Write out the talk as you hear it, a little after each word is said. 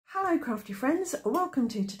Hello crafty friends, welcome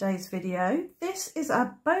to today's video. This is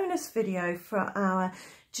a bonus video for our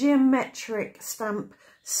geometric stamp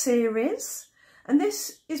series, and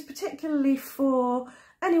this is particularly for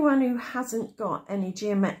anyone who hasn't got any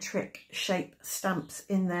geometric shape stamps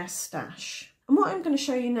in their stash. And what I'm going to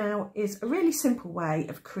show you now is a really simple way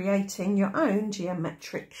of creating your own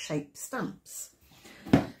geometric shape stamps.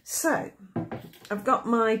 So I've got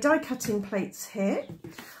my die cutting plates here.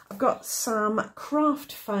 I've got some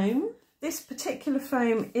craft foam. This particular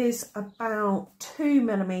foam is about 2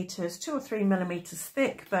 or 3 millimeters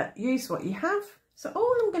thick, but use what you have. So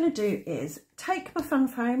all I'm going to do is take my fun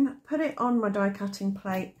foam, put it on my die cutting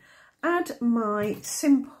plate, add my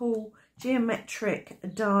simple geometric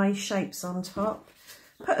die shapes on top,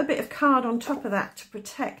 put a bit of card on top of that to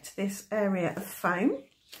protect this area of foam,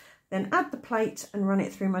 then add the plate and run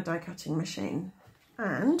it through my die cutting machine.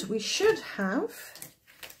 And we should have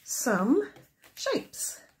some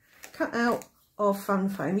shapes cut out of fun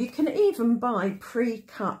foam. You can even buy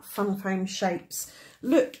pre-cut fun foam shapes.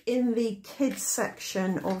 Look in the kids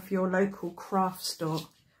section of your local craft store.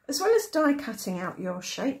 As well as die cutting out your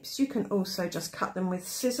shapes, you can also just cut them with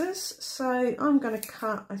scissors. So I'm going to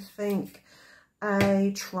cut, I think,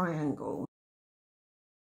 a triangle.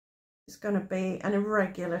 It's going to be an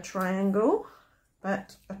irregular triangle,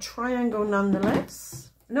 but a triangle nonetheless.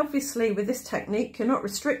 And obviously with this technique, you're not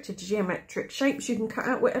restricted to geometric shapes. You can cut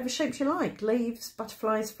out whatever shapes you like, leaves,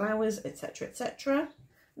 butterflies, flowers, etc, etc.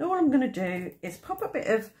 And all I'm going to do is pop a bit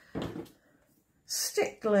of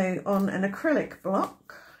stick glue on an acrylic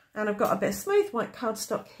block. And I've got a bit of smooth white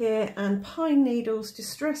cardstock here and pine needles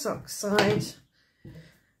distress oxide.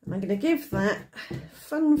 And I'm going to give that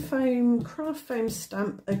fun foam, craft foam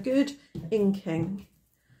stamp a good inking.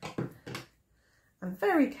 And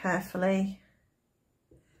very carefully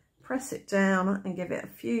press it down and give it a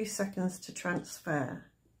few seconds to transfer.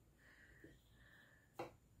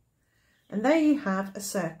 And there you have a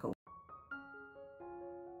circle.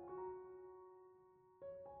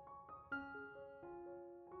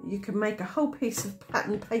 You can make a whole piece of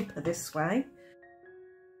pattern paper this way.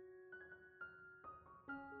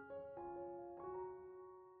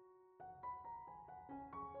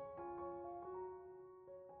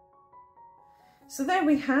 So there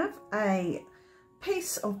we have a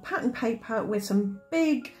piece of pattern paper with some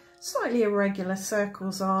big, slightly irregular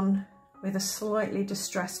circles on with a slightly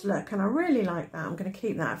distressed look, and I really like that. I'm going to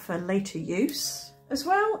keep that for later use. As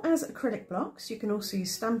well as acrylic blocks, you can also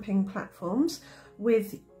use stamping platforms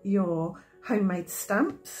with your homemade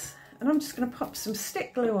stamps. And I'm just going to pop some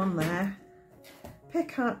stick glue on there,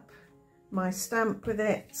 pick up my stamp with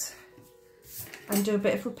it and do a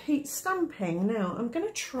bit of repeat stamping. Now I'm going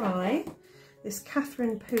to try this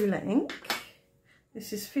Catherine Pooler ink.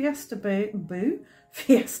 This is Fiesta Blue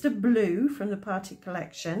from the Party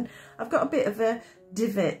Collection. I've got a bit of a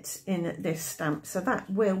divot in this stamp, so that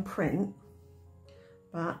will print,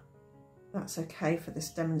 but that's okay for this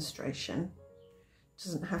demonstration. It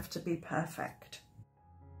doesn't have to be perfect.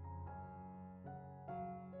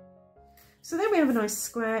 So then we have a nice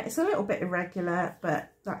square. It's a little bit irregular,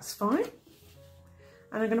 but that's fine.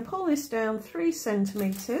 And I'm going to pull this down 3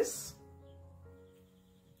 centimeters.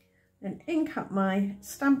 Then ink up my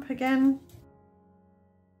stamp again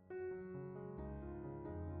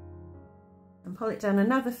and pull it down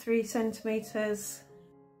another 3 centimeters.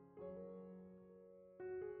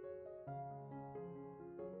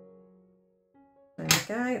 There we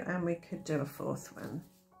go, and we could do a 4th one.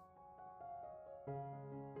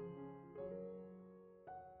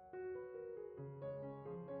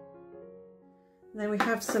 Then we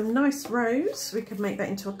have some nice rows. We could make that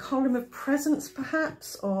into a column of presents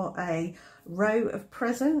perhaps, or a row of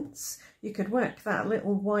presents. You could work that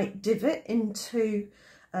little white divot into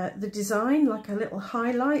the design like a little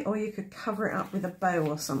highlight, or you could cover it up with a bow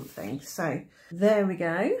or something. So there we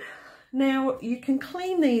go. Now you can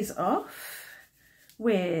clean these off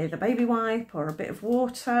with a baby wipe or a bit of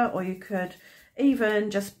water, or you could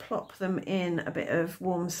even just plop them in a bit of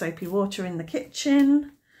warm soapy water in the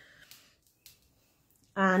kitchen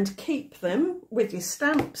and keep them with your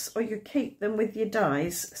stamps, or you keep them with your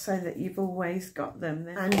dies so that you've always got them.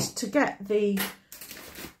 And to get the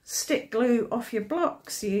stick glue off your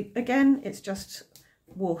blocks, again, it's just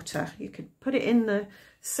water. You could put it in the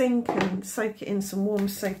sink and soak it in some warm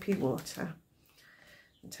soapy water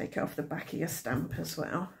and take it off the back of your stamp as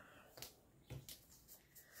well.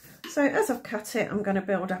 So as I've cut it, I'm going to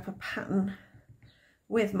build up a pattern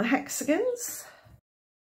with my hexagons.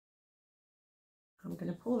 I'm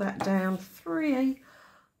going to pull that down 3.5,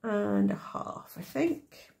 I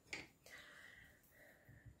think.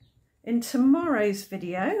 In tomorrow's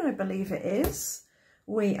video, I believe it is,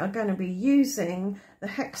 we are going to be using the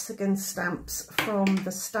hexagon stamps from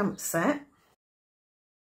the stamp set.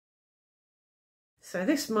 So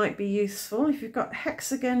this might be useful if you've got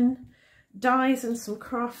hexagon dies and some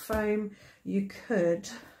craft foam. You could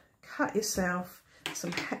cut yourself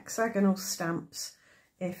some hexagonal stamps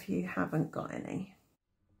if you haven't got any.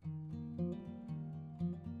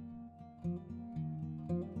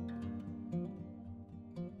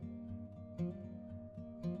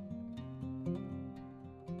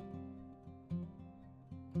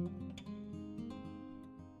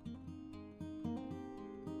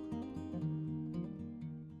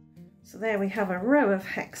 So there we have a row of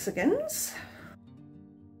hexagons.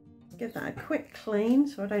 Give that a quick clean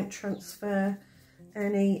so I don't transfer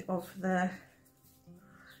any of the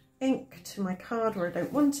ink to my card where I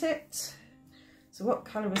don't want it. So what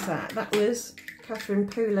colour was that? That was Catherine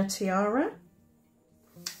Pooler Tiara.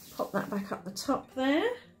 Pop that back up the top there.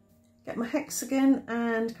 Get my hexagon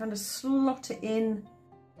and kind of slot it in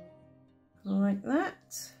like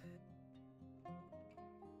that.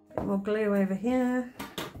 Bit more glue over here.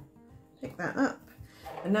 Pick that up,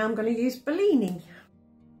 and now I'm going to use Bellini.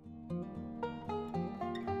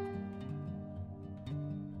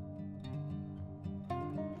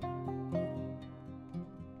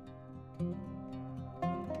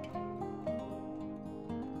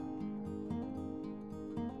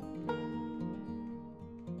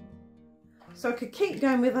 So I could keep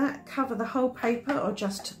going with that, cover the whole paper or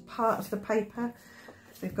just part of the paper.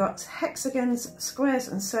 We've got hexagons, squares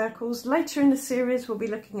and circles. Later in the series we'll be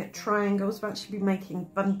looking at triangles. We'll actually be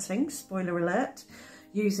making bunting, spoiler alert,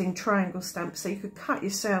 using triangle stamps. So you could cut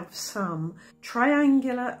yourself some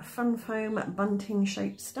triangular fun foam bunting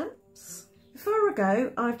shaped stamps. Before I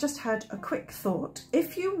go, I've just had a quick thought.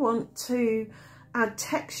 If you want to add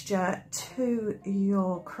texture to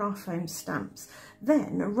your craft foam stamps,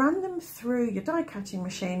 then run them through your die cutting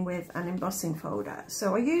machine with an embossing folder.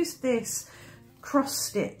 So I used this cross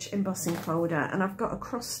stitch embossing folder, and I've got a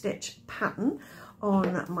cross stitch pattern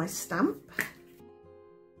on my stamp.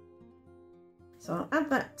 So I'll add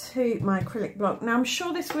that to my acrylic block. Now I'm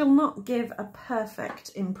sure this will not give a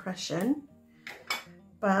perfect impression,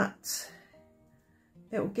 but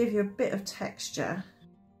it will give you a bit of texture.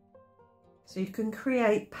 So you can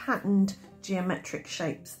create patterned geometric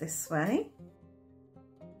shapes this way.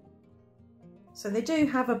 So they do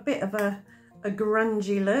have a bit of a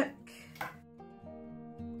grungy look.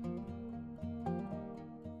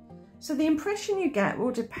 So the impression you get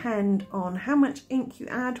will depend on how much ink you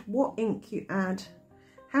add, what ink you add,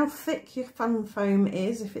 how thick your fun foam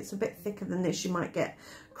is. If it's a bit thicker than this, you might get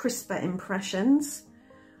crisper impressions.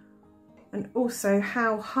 And also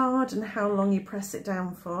how hard and how long you press it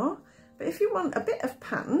down for. But if you want a bit of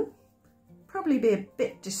pattern, probably be a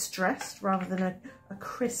bit distressed rather than a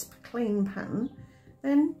crisp, clean pattern,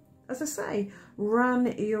 then, as I say,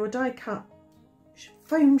 run your die cut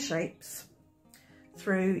foam shapes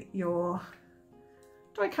through your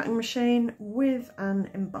die cutting machine with an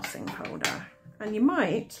embossing folder. And you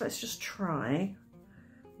might, let's just try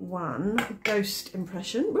one ghost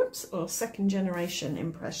impression, whoops, or second generation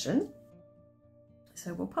impression.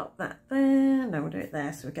 So we'll pop that there, no, we'll do it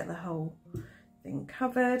there so we get the whole thing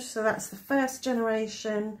covered. So that's the first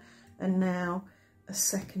generation, and now a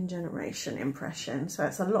second generation impression. So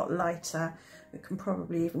it's a lot lighter. We can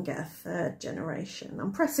probably even get a third generation.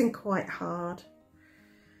 I'm pressing quite hard.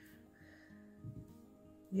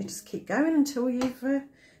 You just keep going until you've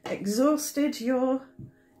exhausted your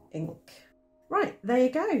ink. Right, there you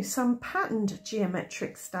go, some patterned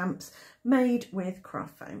geometric stamps made with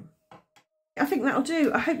craft foam. I think that'll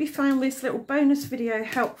do. I hope you found this little bonus video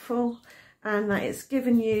helpful and that it's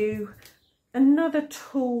given you another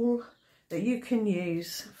tool that you can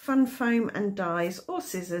use, fun foam and dies or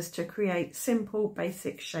scissors, to create simple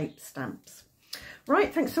basic shape stamps.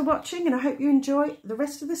 Right, thanks for watching and I hope you enjoy the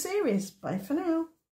rest of the series. Bye for now.